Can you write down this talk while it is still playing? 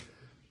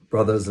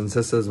Brothers and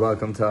sisters,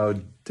 welcome to our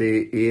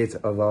day 8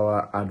 of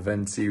our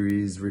Advent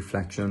series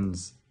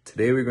Reflections.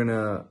 Today we're going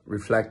to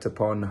reflect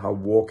upon how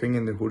walking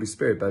in the Holy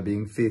Spirit by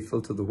being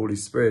faithful to the Holy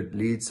Spirit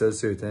leads to a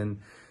certain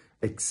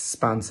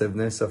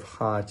expansiveness of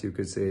heart, you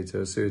could say,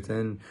 to a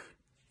certain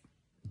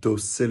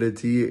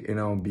docility in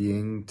our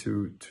being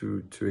to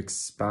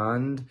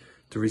expand,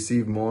 to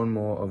receive more and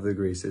more of the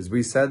graces.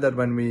 We said that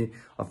when we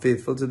are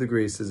faithful to the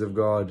graces of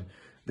God,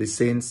 the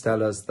saints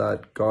tell us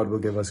that God will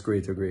give us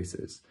greater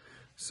graces.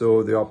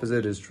 So the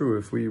opposite is true.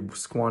 If we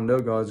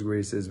squander God's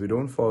graces, we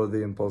don't follow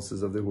the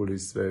impulses of the Holy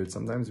Spirit,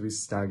 sometimes we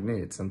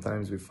stagnate.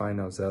 Sometimes we find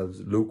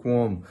ourselves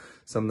lukewarm.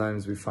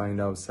 Sometimes we find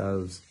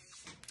ourselves,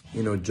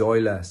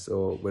 joyless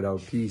or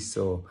without peace,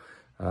 or,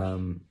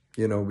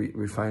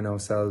 we find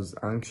ourselves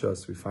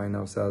anxious. We find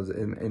ourselves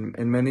in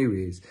many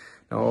ways.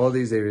 Now, all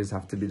these areas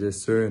have to be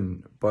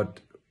discerned, but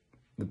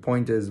the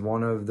point is,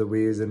 one of the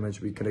ways in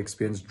which we can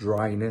experience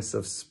dryness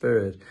of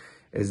spirit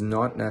is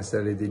not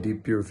necessarily the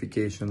deep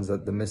purifications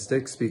that the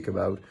mystics speak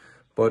about,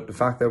 but the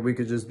fact that we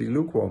could just be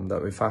lukewarm,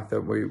 the fact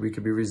that we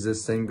could be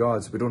resisting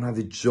God. So we don't have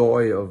the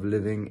joy of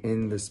living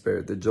in the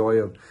Spirit, the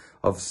joy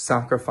of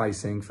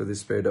sacrificing for the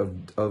Spirit,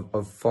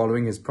 of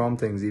following His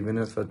promptings, even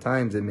if at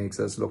times it makes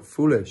us look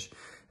foolish,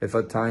 if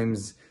at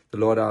times the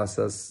Lord asks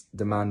us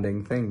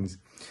demanding things.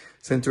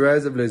 St.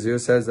 Therese of Lisieux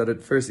says that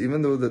at first,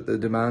 even though the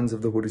demands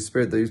of the Holy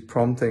Spirit, these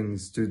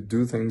promptings to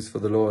do things for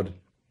the Lord,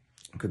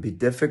 could be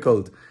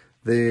difficult,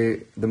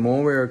 the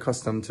more we're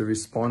accustomed to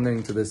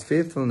responding to this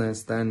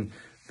faithfulness, then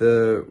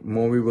the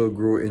more we will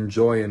grow in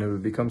joy, and it will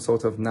become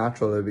sort of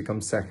natural. It will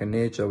become second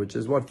nature, which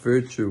is what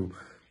virtue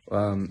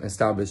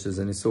establishes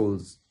in the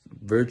souls.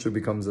 Virtue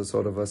becomes a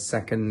sort of a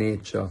second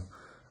nature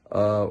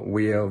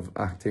way of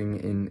acting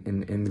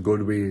in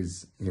good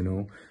ways.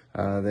 There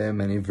are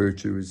many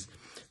virtues,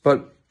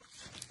 but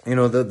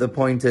the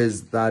point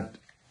is that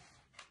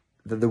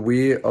the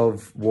way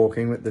of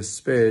walking with the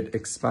Spirit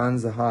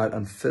expands the heart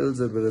and fills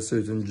it with a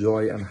certain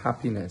joy and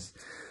happiness.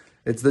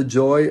 It's the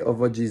joy of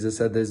what Jesus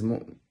said. There's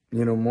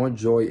more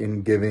joy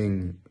in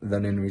giving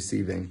than in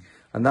receiving.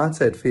 And that's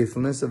it.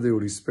 Faithfulness of the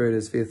Holy Spirit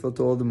is faithful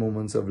to all the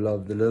moments of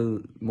love, the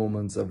little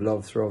moments of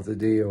love throughout the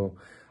day,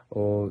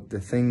 or the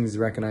things,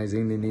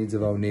 recognizing the needs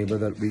of our neighbor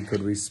that we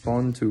could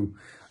respond to.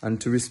 And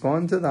to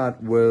respond to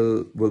that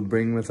will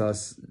bring with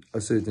us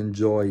a certain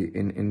joy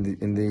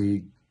in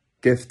the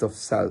gift of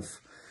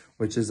self,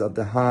 which is at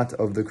the heart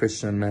of the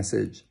Christian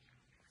message.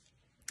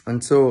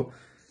 And so,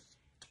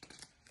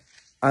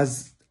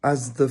 as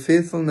the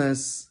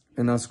faithfulness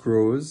in us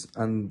grows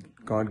and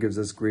God gives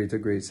us greater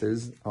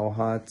graces, our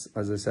hearts,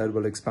 as I said,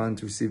 will expand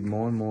to receive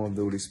more and more of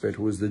the Holy Spirit,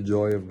 who is the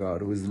joy of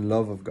God, who is the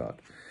love of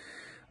God.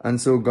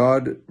 And so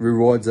God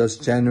rewards us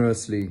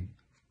generously,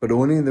 but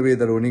only in the way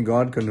that only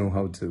God can know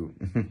how to.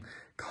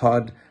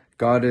 God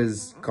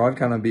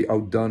cannot be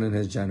outdone in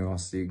His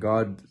generosity.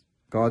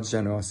 God's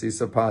generosity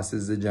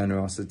surpasses the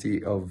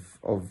generosity of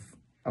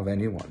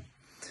anyone.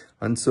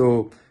 And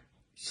so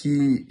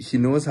he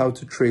knows how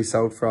to trace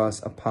out for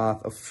us a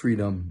path of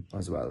freedom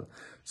as well.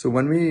 So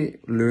when we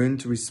learn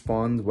to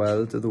respond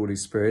well to the Holy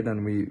Spirit,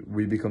 and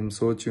we become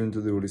so attuned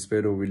to the Holy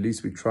Spirit, or at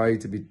least we try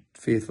to be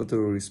faithful to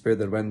the Holy Spirit,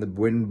 that when the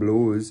wind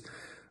blows,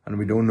 and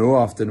we don't know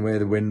often where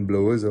the wind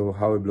blows or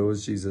how it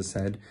blows, Jesus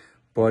said,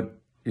 but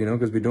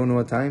because we don't know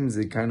at times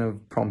the kind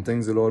of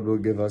promptings the Lord will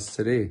give us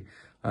today,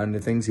 and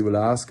the things He will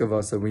ask of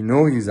us that we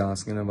know He's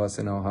asking of us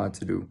in our heart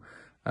to do.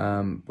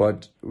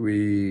 But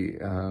these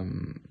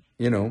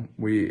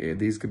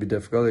could be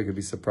difficult. They could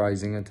be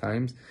surprising at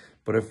times.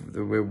 But if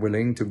we're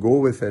willing to go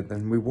with it,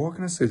 then we walk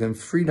in a certain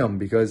freedom,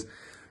 because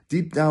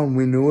deep down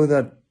we know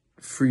that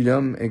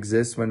freedom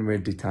exists when we're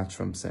detached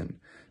from sin.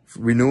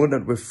 We know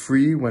that we're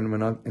free when we're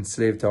not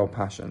enslaved to our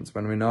passions,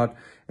 when we're not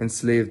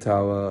enslaved to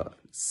our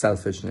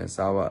selfishness,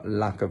 our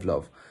lack of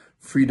love.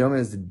 Freedom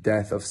is the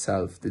death of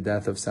self, the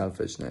death of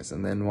selfishness.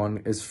 And then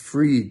one is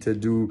free to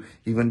do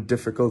even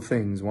difficult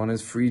things. One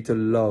is free to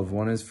love.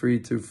 One is free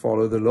to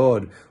follow the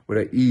Lord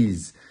with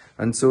ease.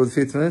 And so the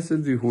faithfulness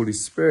of the Holy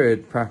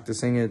Spirit,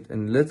 practicing it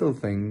in little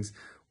things,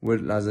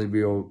 will, as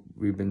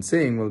we've been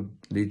saying, will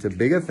lead to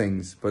bigger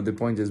things. But the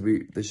point is,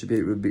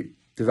 it will be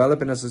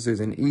developing us a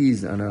certain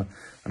ease and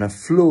a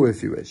flow,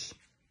 if you wish.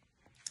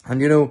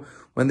 And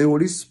when the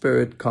Holy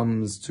Spirit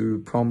comes to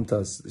prompt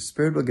us, the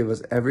Spirit will give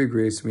us every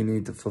grace we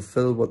need to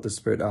fulfill what the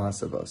Spirit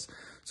asks of us.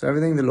 So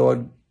everything the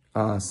Lord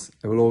asks,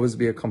 it will always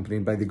be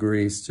accompanied by the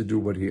grace to do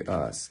what He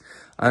asks.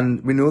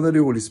 And we know that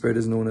the Holy Spirit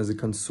is known as the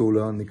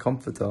consoler and the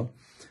comforter,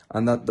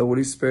 and that the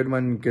Holy Spirit,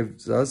 when He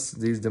gives us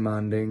these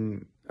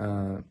demanding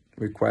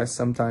requests,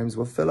 sometimes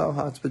will fill our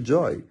hearts with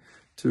joy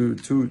to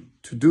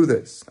do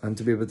this and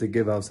to be able to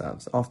give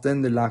ourselves.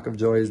 Often the lack of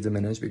joy is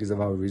diminished because of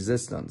our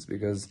resistance,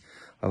 because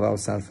of our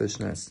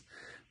selfishness.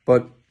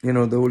 But, the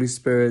Holy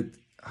Spirit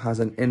has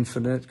an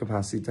infinite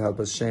capacity to help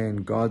us share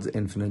in God's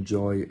infinite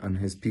joy and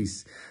His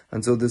peace.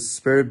 And so the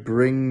Spirit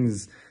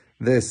brings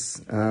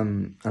this,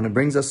 and it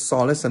brings us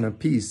solace and a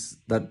peace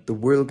that the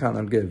world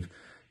cannot give.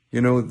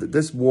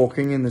 This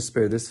walking in the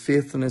Spirit, this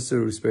faithfulness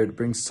to the Spirit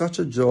brings such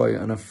a joy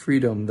and a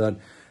freedom that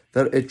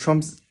it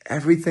trumps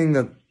everything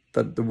that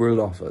that the world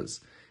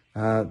offers.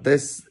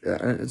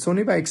 It's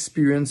only by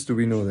experience do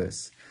we know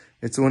this.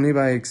 It's only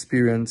by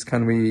experience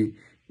can we,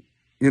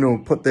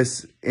 put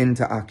this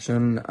into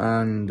action,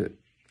 and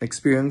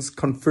experience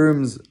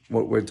confirms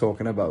what we're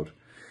talking about.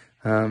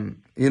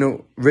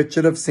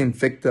 Richard of St.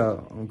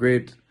 Victor, a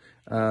great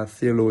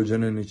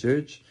theologian in the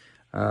church,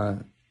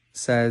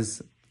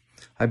 says,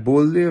 I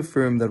boldly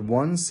affirm that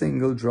one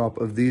single drop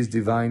of these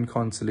divine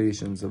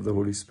consolations of the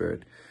Holy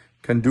Spirit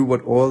can do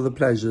what all the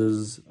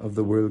pleasures of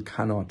the world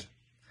cannot.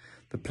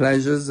 The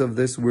pleasures of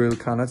this world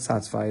cannot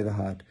satisfy the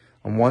heart,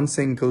 and one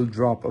single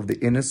drop of the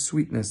inner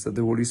sweetness that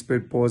the Holy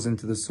Spirit pours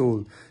into the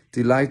soul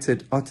delights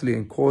it utterly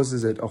and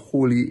causes it a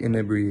holy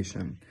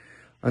inebriation.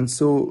 And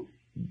so,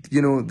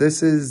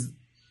 this is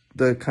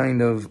the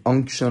kind of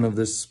unction of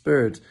the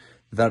Spirit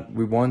that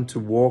we want to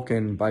walk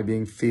in by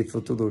being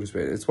faithful to the Holy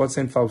Spirit. It's what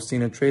St.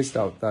 Faustina traced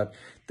out, that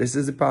this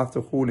is the path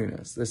to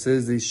holiness. This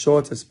is the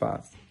shortest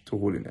path to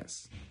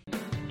holiness.